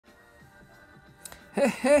Hey,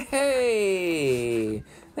 hey, hey!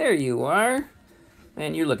 There you are.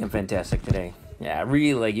 Man, you're looking fantastic today. Yeah,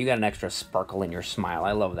 really, like, you got an extra sparkle in your smile.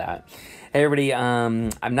 I love that. Hey, everybody,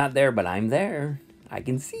 I'm not there, but I'm there. I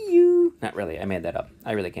can see you. Not really, I made that up.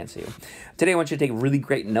 I really can't see you. Today, I want you to take really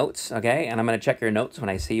great notes, okay? And I'm going to check your notes when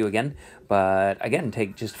I see you again. But, again,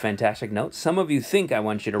 take just fantastic notes. Some of you think I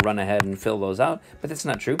want you to run ahead and fill those out, but that's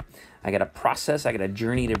not true. I got a process, I got a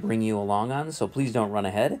journey to bring you along on, so please don't run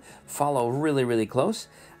ahead. Follow really, really close.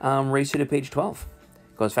 Race you to page 12.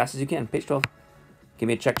 Go as fast as you can. Page 12. Give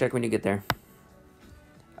me a check when you get there.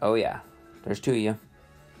 Oh, yeah. There's two of you.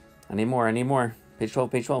 I need more. I need more. Page 12,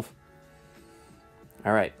 page 12.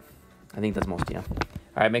 All right. I think that's most of you. All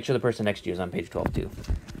right, make sure the person next to you is on page 12, too.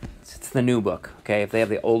 It's the new book, okay? If they have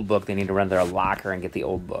the old book, they need to run to their locker and get the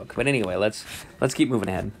old book. But anyway, let's keep moving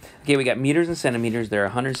ahead. Okay, we got meters and centimeters. There are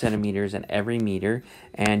 100 centimeters in every meter.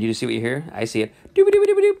 And you just see what you hear? I see it.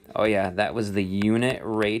 Doop-a-doop-a-doop-a-doop. Oh, yeah, that was the unit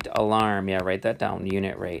rate alarm. Yeah, write that down,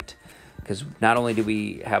 unit rate. Because not only do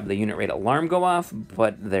we have the unit rate alarm go off,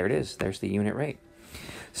 but there it is. There's the unit rate.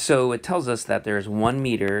 So it tells us that there's 1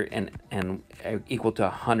 meter and equal to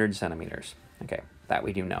 100 centimeters. Okay, that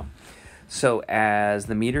we do know. So as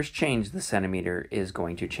the meters change, the centimeter is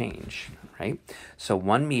going to change, right? So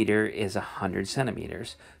 1 meter is 100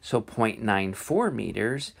 centimeters. So 0.94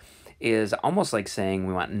 meters is almost like saying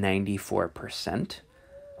we want 94%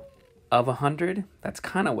 of 100. That's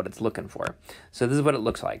kind of what it's looking for. So this is what it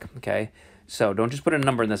looks like, okay? So don't just put a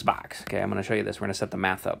number in this box, okay? I'm going to show you this. We're going to set the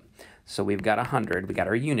math up. So we've got 100. We got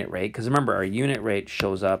our unit rate, because remember, our unit rate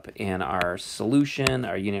shows up in our solution.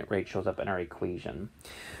 Our unit rate shows up in our equation.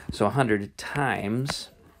 So 100 times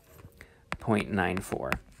 0.94. All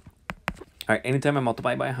right, anytime I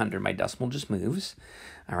multiply by 100, my decimal just moves.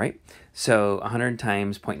 All right, so 100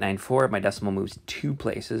 times 0.94, my decimal moves 2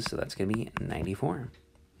 places, so that's going to be 94.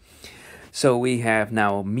 So we have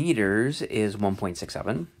now meters is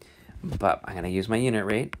 1.67, but I'm going to use my unit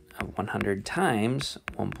rate of 100 times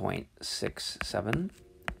 1.67.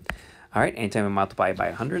 All right, anytime I multiply by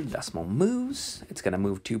 100, the decimal moves. It's going to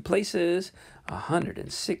move 2 places,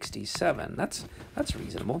 167. That's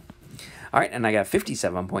reasonable. All right, and I got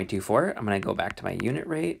 57.24. I'm going to go back to my unit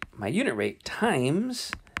rate. My unit rate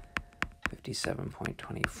times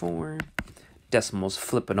 57.24. Decimals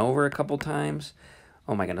flipping over a couple times.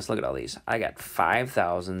 Oh my goodness, look at all these. I got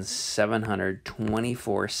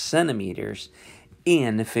 5,724 centimeters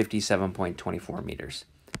in 57.24 meters.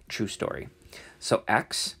 True story. So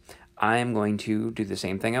X, I am going to do the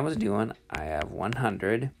same thing I was doing. I have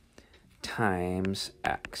 100 times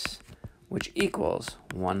X, which equals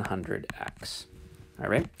 100X. All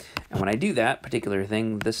right, and when I do that particular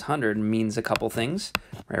thing, this 100 means a couple things,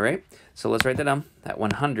 right? So let's write that down. That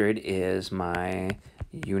 100 is my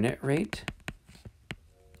unit rate.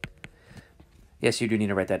 Yes, you do need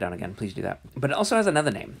to write that down again. Please do that. But it also has another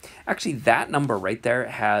name. Actually, that number right there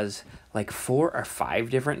has like 4 or 5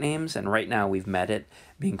 different names, and right now we've met it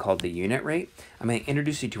being called the unit rate. I'm going to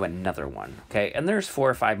introduce you to another one, okay? And there's 4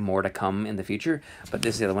 or 5 more to come in the future, but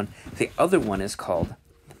this is the other one. The other one is called,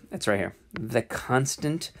 it's right here, the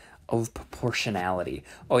constant of proportionality.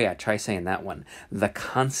 Oh yeah, try saying that one. The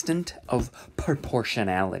constant of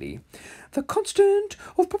proportionality. The constant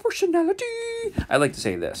of proportionality. I like to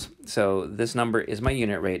say this. So this number is my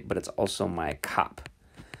unit rate, but it's also my COP,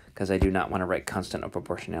 because I do not want to write constant of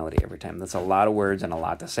proportionality every time. That's a lot of words and a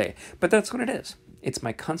lot to say, but that's what it is. It's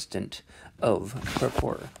my constant of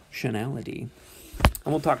proportionality.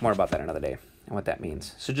 And we'll talk more about that another day and what that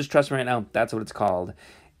means. So just trust me right now, that's what it's called.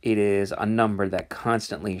 It is a number that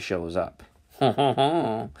constantly shows up.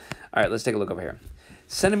 All right, let's take a look over here.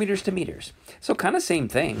 Centimeters to meters. So kind of same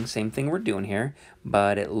thing we're doing here,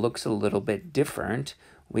 but it looks a little bit different.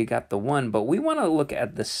 We got the 1, but we want to look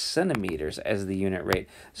at the centimeters as the unit rate.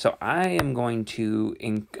 So I am going to,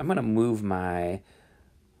 I'm going to move my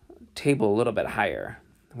table a little bit higher.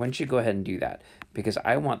 Why don't you go ahead and do that? Because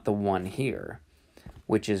I want the 1 here,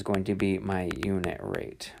 which is going to be my unit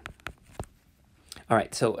rate. All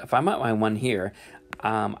right, so if I'm at my 1 here,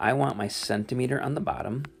 I want my centimeter on the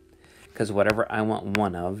bottom, because whatever I want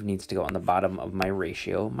 1 of needs to go on the bottom of my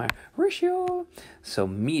ratio. So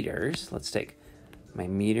meters, let's take, my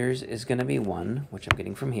meters is going to be 1, which I'm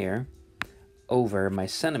getting from here, over my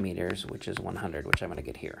centimeters, which is 100, which I'm going to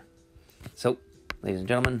get here. So, ladies and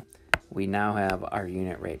gentlemen, we now have our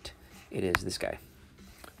unit rate. It is this guy,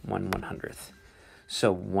 1/100th.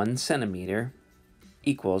 So 1 centimeter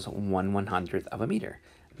equals 1/100th of a meter.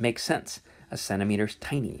 Makes sense. A centimeter's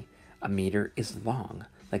tiny. A meter is long.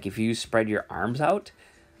 Like if you spread your arms out,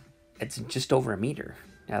 it's just over a meter.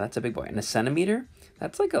 Yeah, that's a big boy. And a centimeter,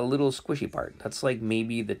 that's like a little squishy part. That's like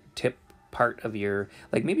maybe the tip part of your,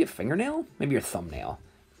 like maybe a fingernail, maybe your thumbnail.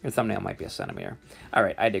 Your thumbnail might be a centimeter. All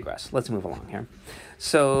right, I digress. Let's move along here.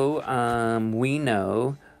 So we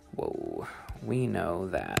know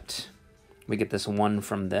that we get this 1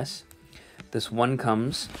 from this. This 1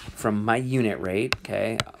 comes from my unit rate,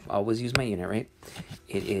 okay? Always use my unit rate.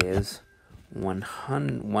 It is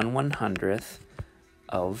 1/100th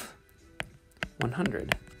of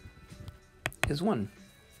 100 is 1.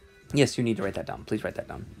 Yes, you need to write that down. Please write that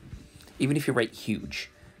down. Even if you write huge,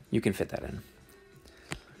 you can fit that in.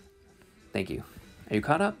 Thank you. Are you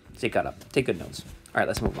caught up? Stay caught up. Take good notes. All right,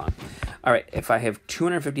 let's move on. All right, if I have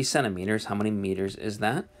 250 centimeters, how many meters is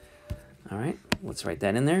that? All right, let's write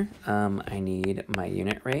that in there. I need my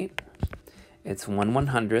unit rate. It's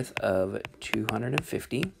 1/100th of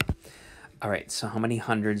 250. All right, so how many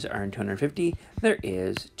hundreds are in 250? There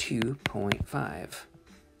is 2.5.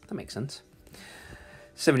 That makes sense.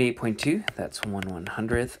 78.2, that's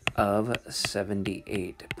 1/100th of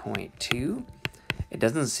 78.2. It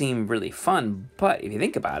doesn't seem really fun, but if you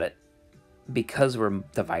think about it, because we're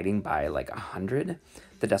dividing by like 100,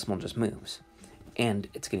 the decimal just moves. And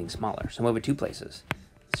it's getting smaller. So move it 2 places.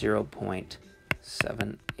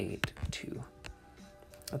 0.782.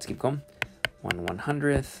 Let's keep going.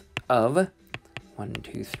 1/100th of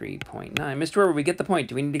 123.9. Mr. Weber, we get the point.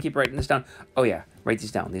 Do we need to keep writing this down? Oh yeah, write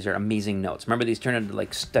these down. These are amazing notes. Remember, these turn into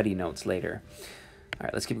like study notes later. All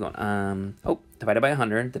right, let's keep going. Oh, divided by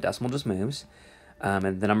 100, the decimal just moves.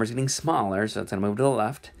 And the number's getting smaller, so it's gonna move to the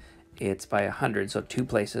left. It's by 100, so 2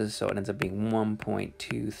 places, so it ends up being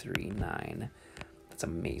 1.239. That's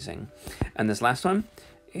amazing. And this last one,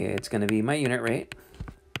 it's gonna be my unit rate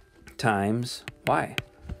times y.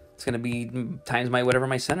 It's gonna be times my whatever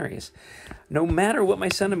my center is. No matter what my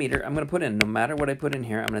centimeter I'm gonna put in, no matter what I put in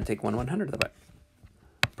here, I'm gonna take 1/100th of it.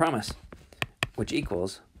 Promise. Which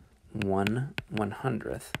equals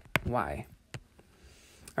 1/100th y.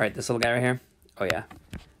 All right, this little guy right here. Oh yeah,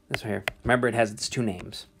 this right here. Remember, it has its 2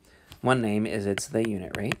 names. One name is it's the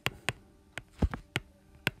unit rate.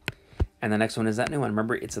 And the next one is that new one.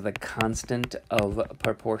 Remember, it's the constant of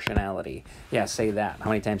proportionality. Yeah, say that.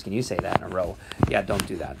 How many times can you say that in a row? Yeah, don't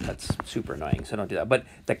do that. That's super annoying, so don't do that. But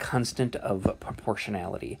the constant of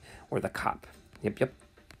proportionality, or the COP. Yep.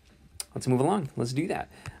 Let's move along. Let's do that.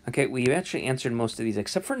 Okay, we've actually answered most of these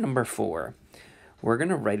except for number 4. We're going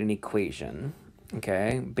to write an equation,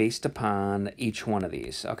 okay, based upon each one of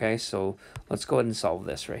these. Okay, so let's go ahead and solve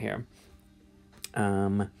this right here.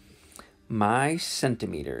 My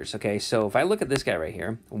centimeters. Okay, so if I look at this guy right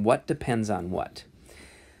here, what depends on what?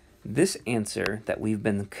 This answer that we've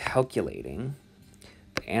been calculating,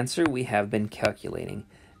 the answer we have been calculating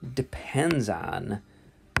depends on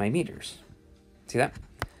my meters. See that?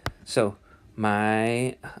 So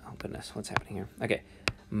my, oh goodness, what's happening here? Okay,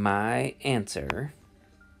 my answer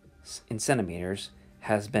in centimeters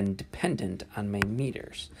has been dependent on my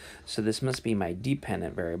meters. So this must be my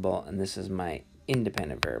dependent variable, and this is my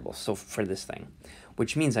independent variable. So for this thing,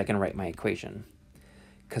 which means I can write my equation,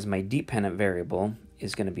 because my dependent variable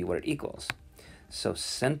is going to be what it equals. So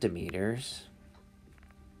centimeters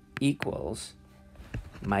equals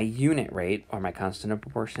my unit rate, or my constant of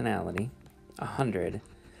proportionality, 100,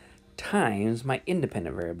 times my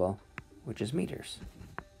independent variable, which is meters.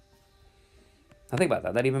 Now think about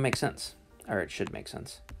that. That even makes sense. Or it should make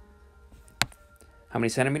sense. How many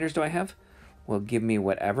centimeters do I have? Well, give me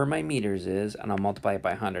whatever my meters is, and I'll multiply it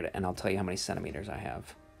by 100, and I'll tell you how many centimeters I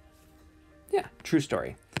have. Yeah, true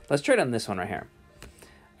story. Let's try it on this one right here.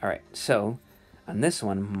 All right, so on this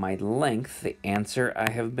one, my length, the answer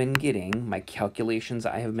I have been getting, my calculations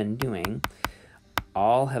I have been doing,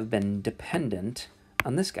 all have been dependent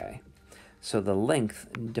on this guy. So the length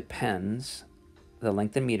depends, the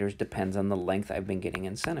length in meters depends on the length I've been getting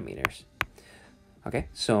in centimeters. Okay,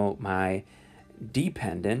 so my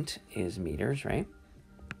dependent is meters, right?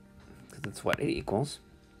 Because that's what it equals.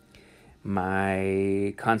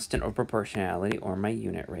 My constant of proportionality, or my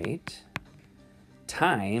unit rate,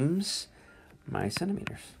 times my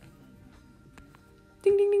centimeters.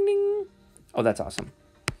 Ding, ding, ding, ding. Oh, that's awesome.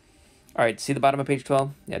 All right, see the bottom of page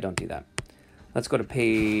 12? Yeah, don't do that. Let's go to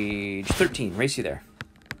page 13. Race you there.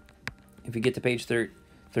 If you get to page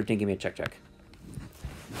 13, give me a check.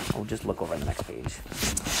 I'll just look over on the next page.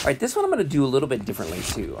 All right, this one I'm going to do a little bit differently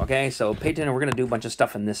too, okay? So page 10, we're going to do a bunch of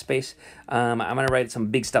stuff in this space. I'm going to write some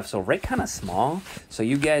big stuff, so write kind of small. So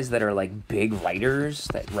you guys that are like big writers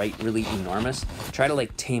that write really enormous, try to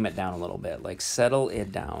like tame it down a little bit, like settle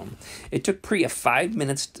it down. It took Priya 5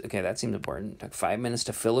 minutes, okay, that seems important. It took 5 minutes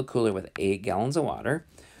to fill a cooler with 8 gallons of water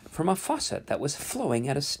from a faucet that was flowing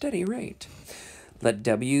at a steady rate. Let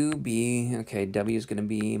W be, okay, W is going to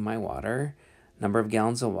be my water. number of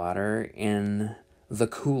gallons of water in the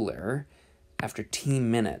cooler after T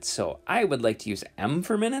minutes. So I would like to use M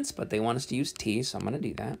for minutes, but they want us to use T, so I'm going to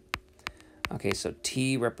do that. Okay, so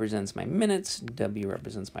T represents my minutes, W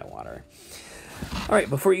represents my water. All right,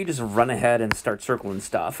 before you just run ahead and start circling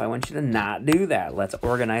stuff, I want you to not do that. Let's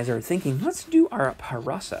organize our thinking. Let's do our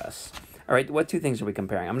process. All right, what two things are we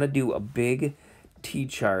comparing? I'm going to do a big T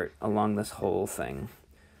chart along this whole thing.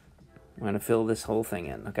 I'm going to fill this whole thing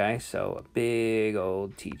in, okay? So a big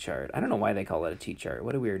old T chart. I don't know why they call it a T chart.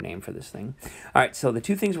 What a weird name for this thing. All right, so the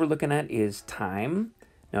two things we're looking at is time.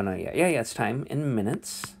 Yeah, it's time in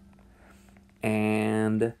minutes.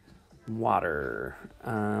 And water.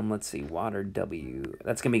 Let's see, water W.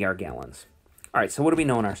 That's going to be our gallons. All right, so what do we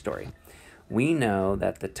know in our story? We know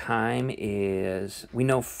that the time is, we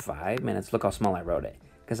know 5 minutes. Look how small I wrote it,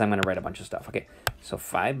 because I'm going to write a bunch of stuff. Okay, so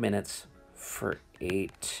 5 minutes for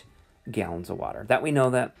 8 gallons of water. That we know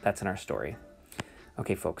that. That's in our story.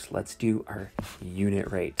 Okay, folks, let's do our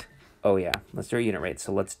unit rate. Oh, yeah, let's do our unit rate.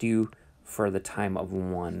 So let's do for the time of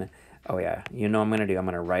 1. Oh, yeah, you know what I'm going to do. I'm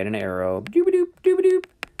going to write an arrow. Doop-a-doop, doop-a-doop,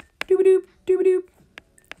 doop-a-doop, doop-a-doop.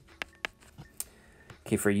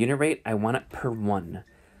 Okay, for unit rate, I want it per 1.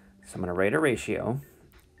 So I'm going to write a ratio,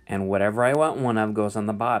 and whatever I want 1 of goes on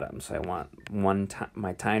the bottom. So I want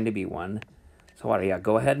my time to be 1. So what? Yeah,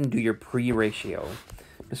 go ahead and do your pre-ratio.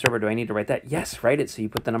 Mr. Robert, do I need to write that? Yes, write it so you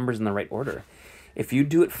put the numbers in the right order. If you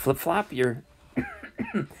do it flip-flop, you're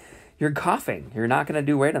coughing. You're not going to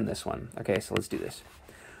do right on this one. Okay, so let's do this.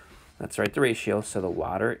 Let's write the ratio. So the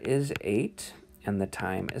water is 8 and the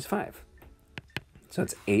time is 5. So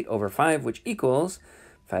it's 8 over 5, which equals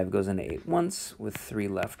 5 goes into 8 once with 3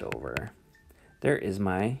 left over. There is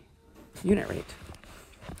my unit rate.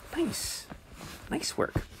 Nice. Nice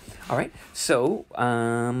work. All right. So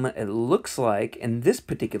it looks like in this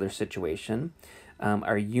particular situation,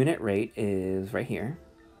 our unit rate is right here.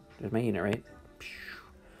 There's my unit rate.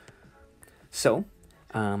 So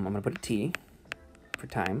I'm going to put a T for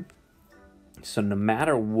time. So no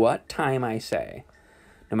matter what time I say,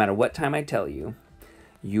 no matter what time I tell you,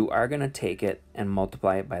 you are going to take it and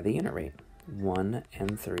multiply it by the unit rate. 1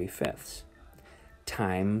 3/5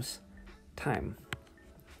 times time.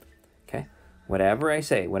 Okay? Whatever I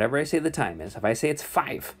say the time is. If I say it's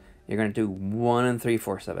 5, you're going to do 1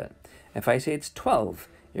 3/4 of it. If I say it's 12,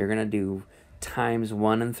 you're going to do times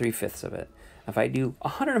 1 3/5 of it. If I do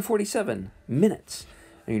 147 minutes,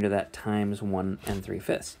 you're going to do that times 1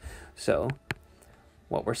 3/5. So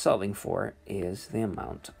what we're solving for is the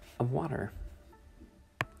amount of water.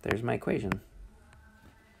 There's my equation.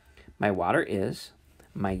 My water is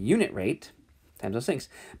my unit rate times those things.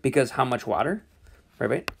 Because how much water,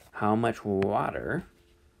 right? How much water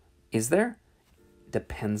is there?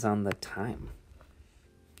 Depends on the time.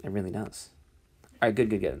 It really does. All right,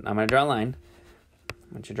 good. I'm going to draw a line. I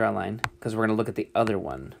want you to draw a line because we're going to look at the other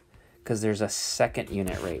one because there's a second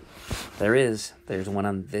unit rate. There's one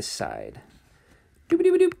on this side.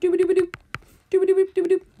 Doop-a-doop-a-doop, doop-a-doop-a-doop, doop-a-doop-a-doop,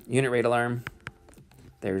 doop-a-doop. Unit rate alarm.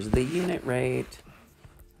 There's the unit rate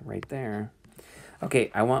right there. Okay,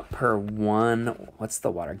 I want per 1, what's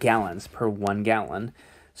the water? Gallons, per 1 gallon.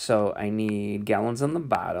 So I need gallons on the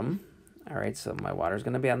bottom. All right, so my water's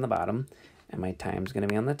going to be on the bottom, and my time's going to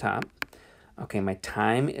be on the top. Okay, my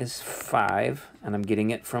time is 5, and I'm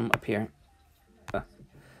getting it from up here.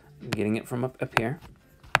 I'm getting it from up here.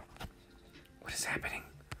 What is happening?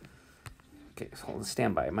 Okay, so hold on,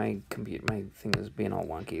 stand by. My thing is being all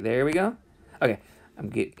wonky. There we go. Okay, I'm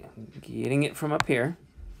getting it from up here.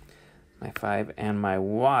 My 5 and my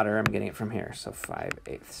water, I'm getting it from here. So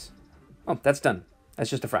 5/8. Oh, that's done.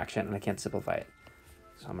 That's just a fraction, and I can't simplify it.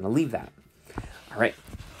 So I'm going to leave that. All right.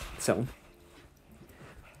 So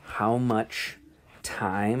how much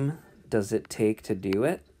time does it take to do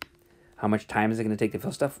it? How much time is it going to take to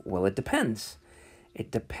fill stuff? Well, it depends.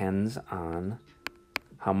 It depends on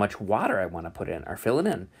how much water I want to put in or fill it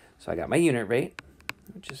in. So I got my unit rate,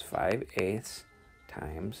 which is 5/8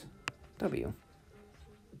 times W.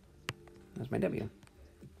 That's my W.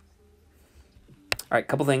 All right,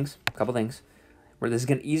 couple things. Where this is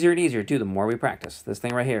getting easier and easier too the more we practice. This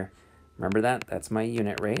thing right here. Remember that? That's my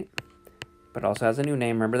unit rate. But it also has a new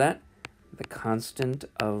name. Remember that? The constant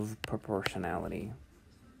of proportionality.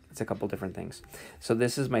 It's a couple different things. So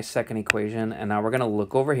this is my second equation. And now we're going to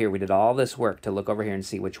look over here. We did all this work to look over here and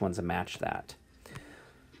see which ones match that.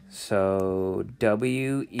 So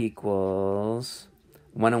W equals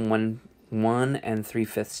 1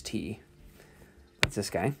 3/5 T. That's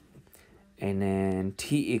this guy. And then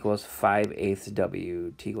T equals 5/8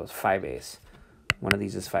 W. T equals 5/8. One of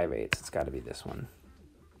these is 5/8. It's got to be this one.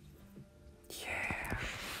 Yeah,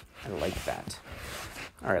 I like that.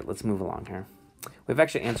 All right, let's move along here. We've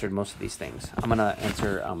actually answered most of these things. I'm going to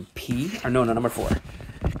answer P, or no, number 4.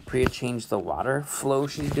 Priya changed the water flow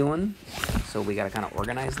she's doing. So we got to kind of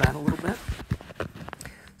organize that a little bit.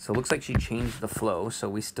 So it looks like she changed the flow. So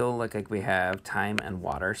we still look like we have time and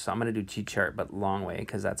water. So I'm going to do T-chart, but long way,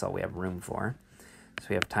 because that's all we have room for. So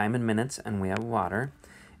we have time in minutes, and we have water.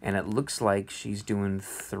 And it looks like she's doing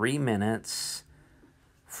 3 minutes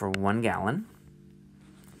for 1 gallon.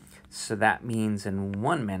 So that means in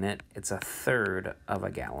 1 minute, it's 1/3 of a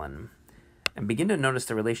gallon. And begin to notice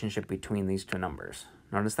the relationship between these two numbers.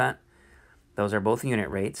 Notice that? Those are both unit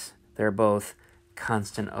rates. They're both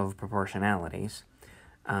constant of proportionalities.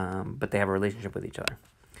 But they have a relationship with each other.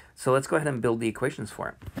 So let's go ahead and build the equations for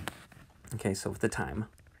it. Okay, so with the time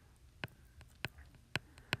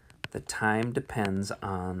depends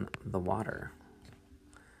on the water.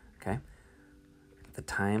 Okay, the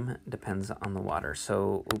time depends on the water.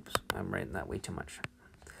 So, oops, I'm writing that way too much.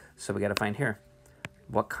 So we got to find here,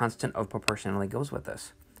 what constant of proportionality goes with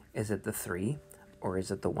this? Is it the 3 or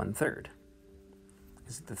is it the 1/3?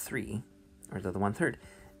 Is it the 3 or is it the 1/3?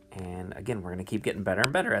 And again, we're going to keep getting better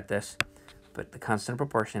and better at this, but the constant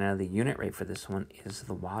proportionality, the unit rate for this one is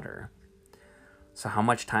the water. So how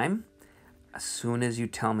much time? As soon as you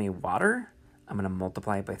tell me water, I'm going to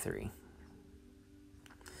multiply it by 3.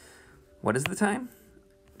 What is the time?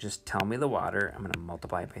 Just tell me the water. I'm going to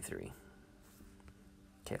multiply it by 3.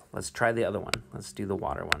 Okay, let's try the other one. Let's do the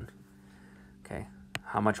water one. Okay,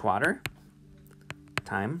 how much water?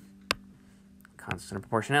 Time, constant of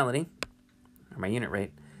proportionality, or my unit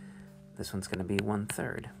rate. This one's going to be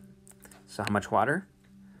 1/3. So how much water?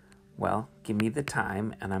 Well, give me the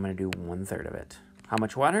time, and I'm going to do 1/3 of it. How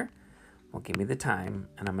much water? Well, give me the time,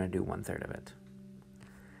 and I'm going to do 1/3 of it.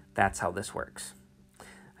 That's how this works.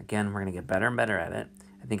 Again, we're going to get better and better at it.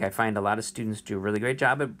 I think I find a lot of students do a really great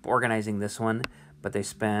job at organizing this one, but they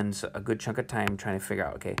spend a good chunk of time trying to figure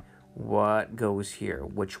out, okay, what goes here?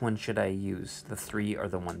 Which one should I use, the 3 or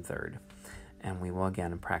the 1/3? And we will,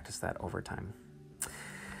 again, practice that over time.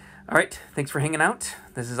 All right, thanks for hanging out.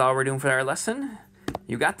 This is all we're doing for our lesson.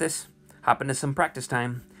 You got this. Hop into some practice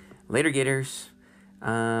time. Later, Gators.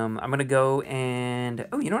 I'm going to go and...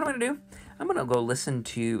 Oh, you know what I'm going to do? I'm going to go listen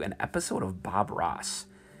to an episode of Bob Ross.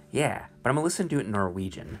 Yeah, but I'm going to listen to it in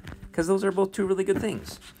Norwegian, because those are both two really good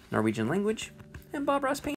things. Norwegian language and Bob Ross painting.